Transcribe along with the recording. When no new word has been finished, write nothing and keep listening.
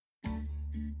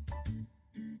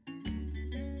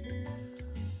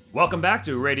Welcome back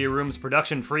to Radio Room's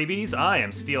Production Freebies. I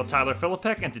am Steele Tyler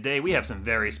Philippek, and today we have some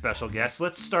very special guests.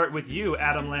 Let's start with you,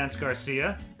 Adam Lance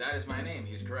Garcia. That is my name,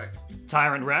 he's correct.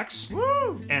 Tyrant Rex.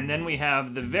 Woo! And then we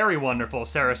have the very wonderful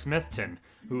Sarah Smithton,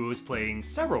 who is playing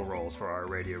several roles for our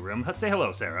Radio Room. Say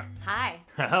hello, Sarah. Hi.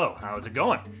 Hello, how's it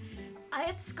going?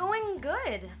 It's going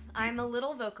good. I'm a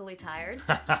little vocally tired,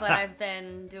 but I've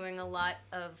been doing a lot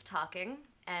of talking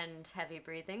and heavy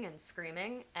breathing and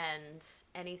screaming and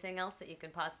anything else that you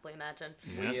could possibly imagine.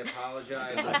 We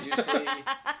apologize profusely.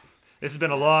 This has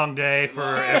been a long day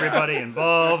for everybody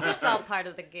involved. It's all part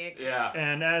of the gig. Yeah.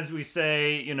 And as we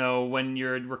say, you know, when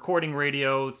you're recording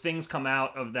radio, things come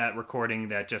out of that recording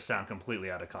that just sound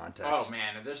completely out of context. Oh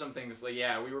man, there's some things like,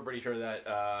 yeah, we were pretty sure that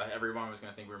everyone was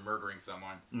going to think we were murdering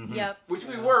someone. Mm-hmm. Yep. Which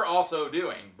we were also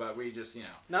doing, but we just, you know.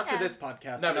 Not for Yeah. this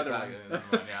podcast. No, another no,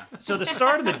 one. yeah. So the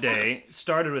start of the day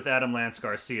started with Adam Lance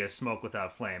Garcia, Smoke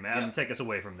Without Flame. Adam, Yeah. take us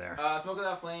away from there. Smoke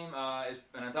Without Flame is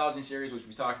an anthology series which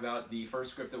we talked about. The first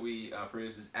script that we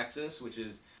produced is Exodus, which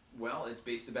is, well, it's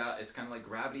kind of like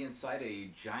gravity inside a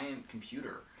giant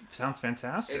computer. Sounds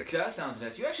fantastic. It does sound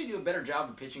fantastic. You actually do a better job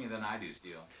of pitching it than I do,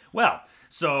 Steele. Well,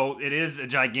 so it is a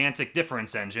gigantic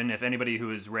difference engine. If anybody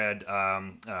who has read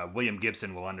William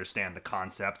Gibson will understand the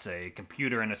concept, a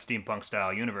computer in a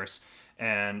steampunk-style universe.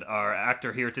 And our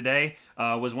actor here today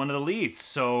was one of the leads.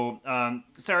 So,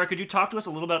 Sarah, could you talk to us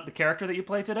a little about the character that you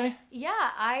play today? Yeah,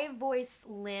 I voice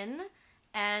Lynn,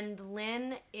 and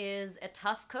Lynn is a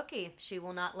tough cookie. She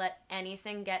will not let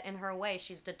anything get in her way.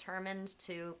 She's determined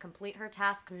to complete her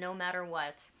task no matter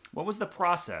what. What was the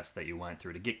process that you went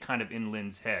through to get kind of in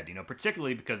Lynn's head? You know,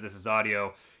 particularly because this is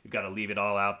audio, you've got to leave it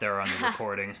all out there on the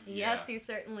recording. Yes, Yeah. you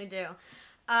certainly do.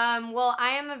 Well, I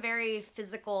am a very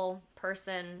physical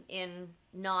person in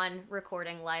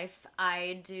non-recording life.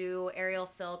 I do aerial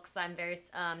silks. I'm very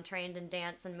trained in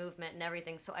dance and movement and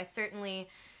everything. So I certainly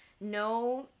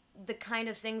know the kind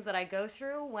of things that I go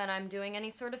through when I'm doing any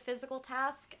sort of physical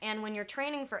task. And when you're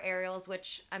training for aerials,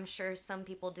 which I'm sure some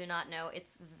people do not know,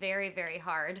 it's very, very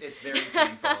hard. It's very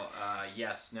painful.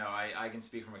 Yes, no, I can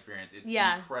speak from experience. It's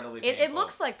incredibly painful. It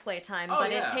looks like playtime, Oh, but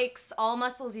yeah. it takes all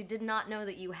muscles you did not know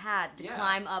that you had to Yeah.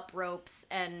 climb up ropes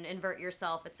and invert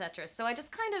yourself, etc. So I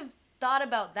just kind of thought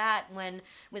about that when I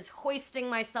was hoisting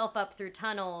myself up through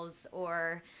tunnels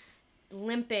or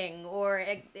limping or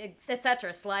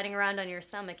etc. sliding around on your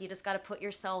stomach. You just got to put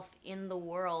yourself in the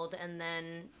world and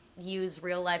then use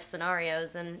real life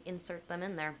scenarios and insert them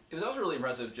in there. It was also really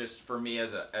impressive just for me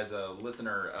as a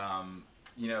listener.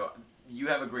 You know, you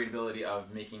have a great ability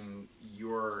of making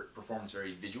your performance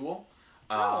very visual.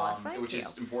 Thank which you.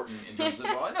 is important in terms of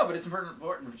no, but it's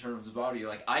important in terms of body.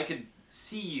 Like I could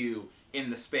see you in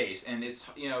the space, and it's,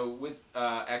 you know, with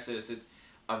Exodus, it's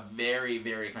a very,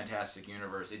 very fantastic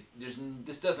universe.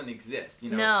 This doesn't exist,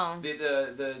 you know. No.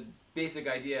 The basic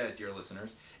idea, dear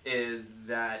listeners, is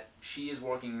that she is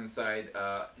walking inside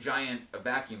giant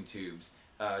vacuum tubes,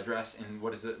 dressed in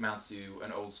what amounts to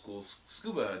an old school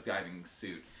scuba diving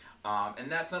suit.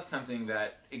 And that's not something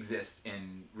that exists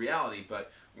in reality,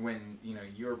 but when, you know,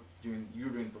 you're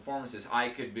doing performances, I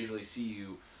could visually see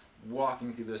you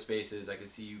walking through those spaces. I could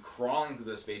see you crawling through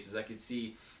those spaces. I could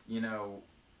see, you know,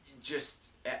 just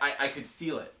I could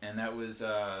feel it, and that was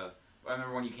I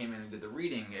remember when you came in and did the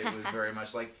reading, it was very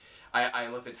much like I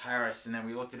looked at Tyrus, and then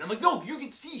we looked at it, I'm like, no, you can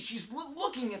see she's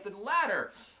looking at the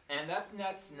ladder, and that's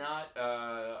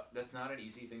not an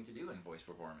easy thing to do in voice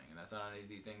performing, and that's not an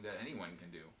easy thing that anyone can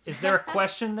do. Is there a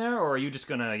question there, or are you just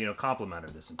gonna, you know, compliment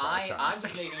her this entire time? I'm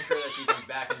just making sure that she comes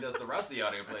back and does the rest of the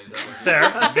audio plays. Fair,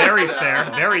 very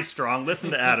fair, very strong.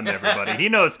 Listen to Adam, everybody. He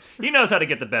knows how to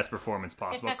get the best performance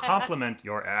possible. Compliment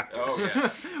your actors. Oh yeah.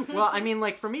 Well, I mean,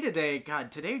 like, for me today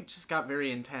just got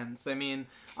very intense. I mean,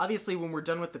 obviously, when we're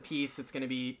done with the piece, it's going to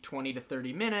be 20 to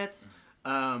 30 minutes.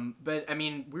 But, I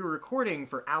mean, we were recording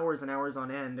for hours and hours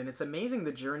on end, and it's amazing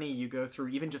the journey you go through,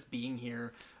 even just being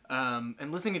here,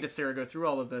 and listening to Sarah go through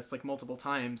all of this, like, multiple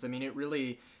times. I mean, it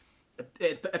really...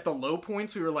 At the low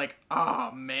points, we were like,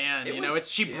 oh man,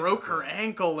 she broke her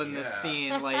ankle in this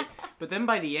scene, like, but then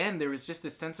by the end, there was just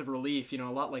this sense of relief, you know,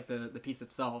 a lot like the piece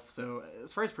itself. So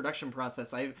as far as production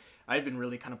process, I've been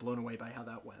really kind of blown away by how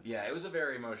that went. Yeah, it was a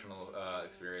very emotional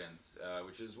experience,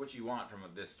 which is what you want from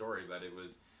this story, but it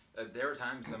was, there were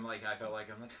times I'm like,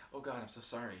 oh God, I'm so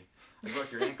sorry. I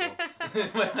broke your ankle.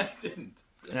 But I didn't.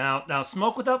 Now,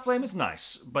 Smoke Without Flame is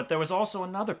nice, but there was also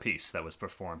another piece that was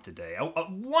performed today.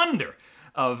 A wonder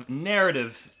of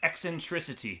narrative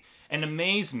eccentricity and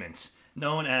amazement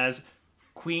known as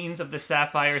Queens of the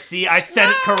Sapphire Sea. I said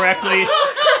it correctly.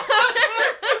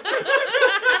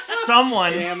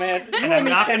 someone, Damn it. You and owe I'm me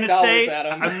not going $10, to say,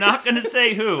 Adam. I'm not going to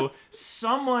say who,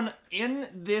 someone in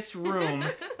this room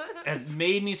has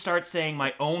made me start saying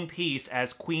my own piece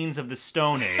as Queens of the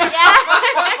Stone Age.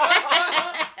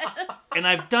 And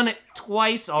I've done it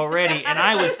twice already, and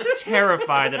I was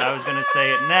terrified that I was going to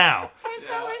say it now. I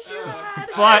so wish you had.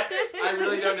 But I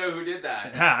really don't know who did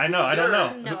that. I know, I don't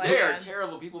know. No They are idea.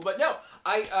 terrible people. But no,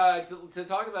 to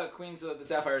talk about Queens of the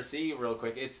Sapphire Sea real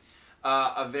quick, it's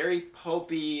a very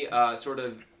pulpy sort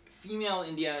of female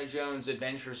Indiana Jones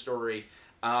adventure story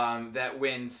that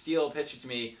when Steele pitched it to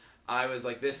me, I was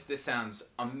like, this sounds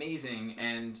amazing,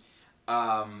 and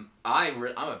I'm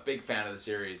a big fan of the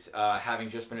series, having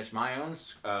just finished my own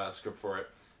script for it.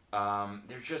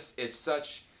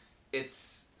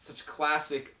 It's such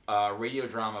classic radio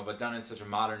drama, but done in such a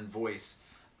modern voice.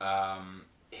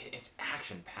 It's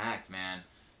action packed, man.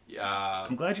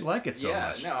 I'm glad you like it so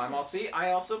much. No,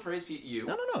 I also praise you.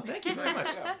 No, thank you very much.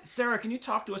 Yeah. Sarah, can you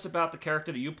talk to us about the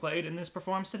character that you played in this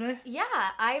performance today? Yeah,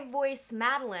 I voice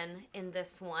Madeline in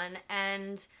this one,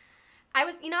 and I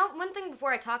was, one thing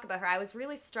before I talk about her, I was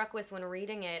really struck with when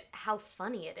reading it how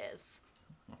funny it is.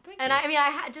 Thank And you. I mean, I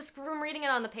had just from reading it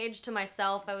on the page to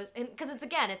myself, because it's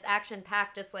action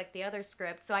packed just like the other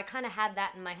script, so I kind of had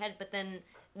that in my head. But then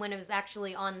when it was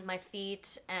actually on my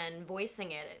feet and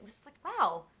voicing it, it was like,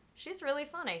 wow, she's really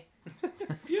funny.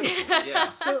 Beautiful. Yeah.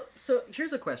 So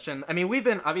here's a question. I mean, we've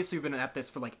been at this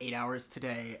for like 8 hours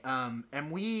today.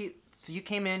 So you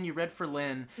came in, you read for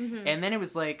Lynn, and then it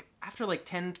was like, after like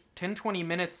 10, 20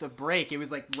 minutes of break, it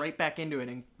was like right back into it.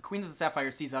 And Queens of the Sapphire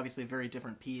Sea is obviously a very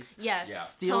different piece. Yes, Yeah.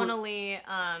 Steele- tonally,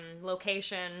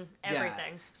 location,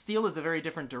 everything. Yeah. Steele is a very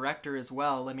different director as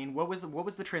well. I mean, what was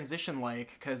the transition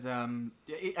like? Because I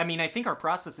think our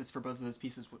processes for both of those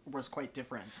pieces was quite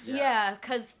different. Yeah,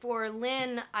 because for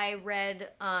Lynn, I read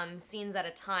scenes at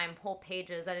a time, whole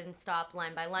pages. I didn't stop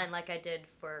line by line like I did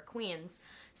for Queens.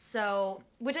 So,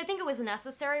 which I think it was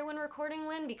necessary when recording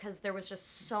Lynn, because there was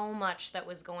just so much that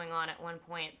was going on at one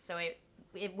point. So it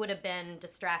would have been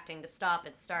distracting to stop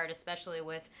and start, especially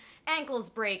with ankles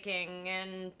breaking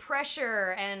and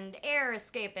pressure and air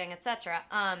escaping, etc.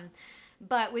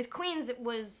 But with Queens, it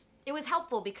was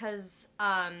helpful because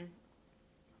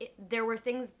there were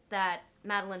things that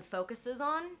Madeline focuses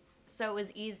on, so it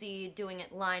was easy doing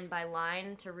it line by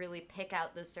line to really pick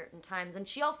out those certain times. And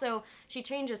she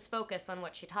changes focus on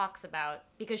what she talks about,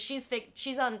 because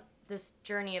she's on this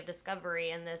journey of discovery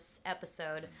in this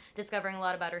episode, discovering a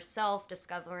lot about herself,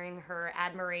 discovering her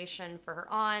admiration for her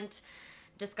aunt,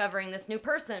 discovering this new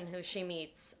person who she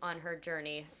meets on her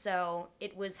journey. So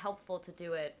it was helpful to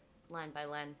do it line by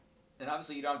line. And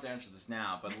obviously you don't have to answer this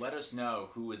now, but let us know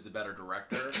who is the better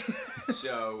director.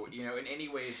 So, in any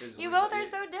way... You both are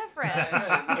so different.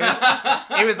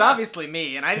 It was obviously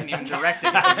me, and I didn't even direct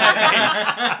it.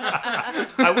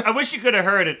 I wish you could have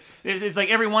heard it. It's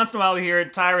like every once in a while we hear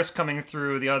Tyrus coming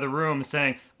through the other room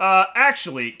saying,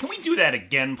 actually, can we do that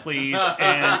again, please?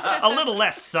 And a little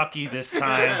less sucky this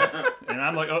time. And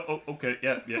I'm like, oh okay,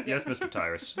 yeah, yes, Mr.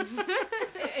 Tyrus.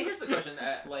 Hey, here's the question,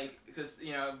 because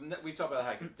we've talked about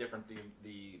how different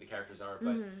the characters are,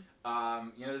 but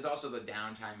there's also the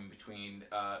downtime in between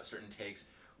certain takes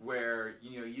where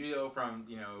you go from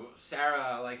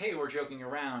Sarah like, hey, we're joking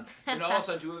around, and all of a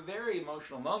sudden to a very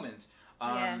emotional moments,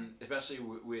 especially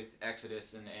with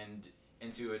Exodus and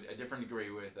to a different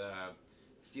degree with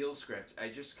Steele's script. I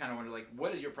just kind of wonder, like,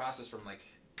 what is your process from like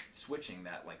switching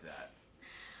that like that?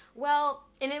 Well,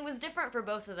 and it was different for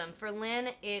both of them. For Lynn,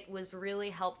 it was really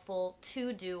helpful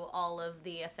to do all of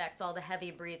the effects, all the heavy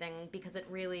breathing, because it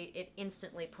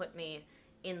instantly put me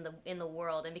in the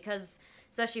world. And because,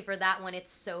 especially for that one,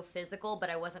 it's so physical, but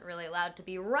I wasn't really allowed to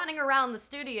be running around the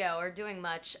studio or doing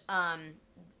much.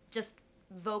 Just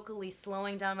vocally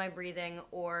slowing down my breathing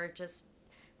or just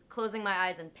closing my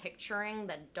eyes and picturing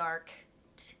the dark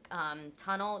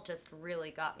tunnel just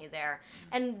really got me there.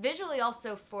 And visually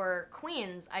also for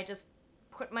Queens, I just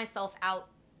put myself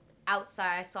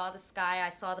outside. I saw the sky, I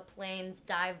saw the planes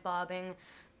dive bobbing,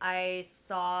 I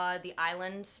saw the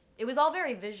island. It was all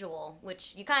very visual,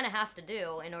 which you kind of have to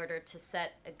do in order to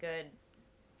set a good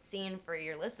scene for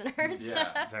your listeners.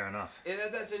 Yeah. Fair enough.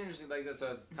 That's interesting. Like, that's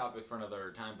a topic for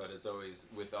another time, but it's always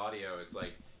with audio. It's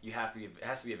like it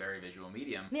has to be a very visual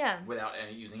medium. Yeah. Without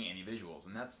using any visuals,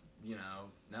 and that's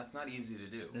that's not easy to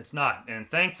do. It's not, and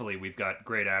thankfully we've got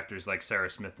great actors like Sarah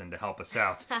Smithson to help us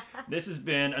out. This has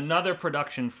been another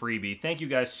production freebie. Thank you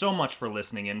guys so much for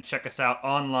listening in. Check us out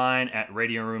online at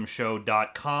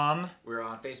RadioRoomShow.com. We're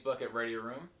on Facebook at Radio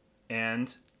Room.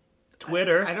 And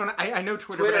Twitter. I know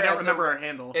Twitter, Twitter but I don't at remember the- our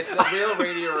handle. It's the real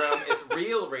radio room. It's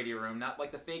real radio room, not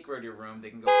like the fake radio room. They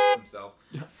can go f- themselves.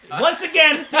 Once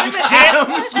again, you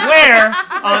can't swear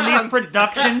on these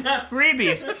production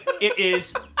freebies. It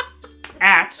is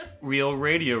at Real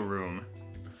Radio Room.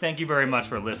 Thank you very much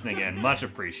for listening in. Much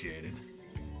appreciated.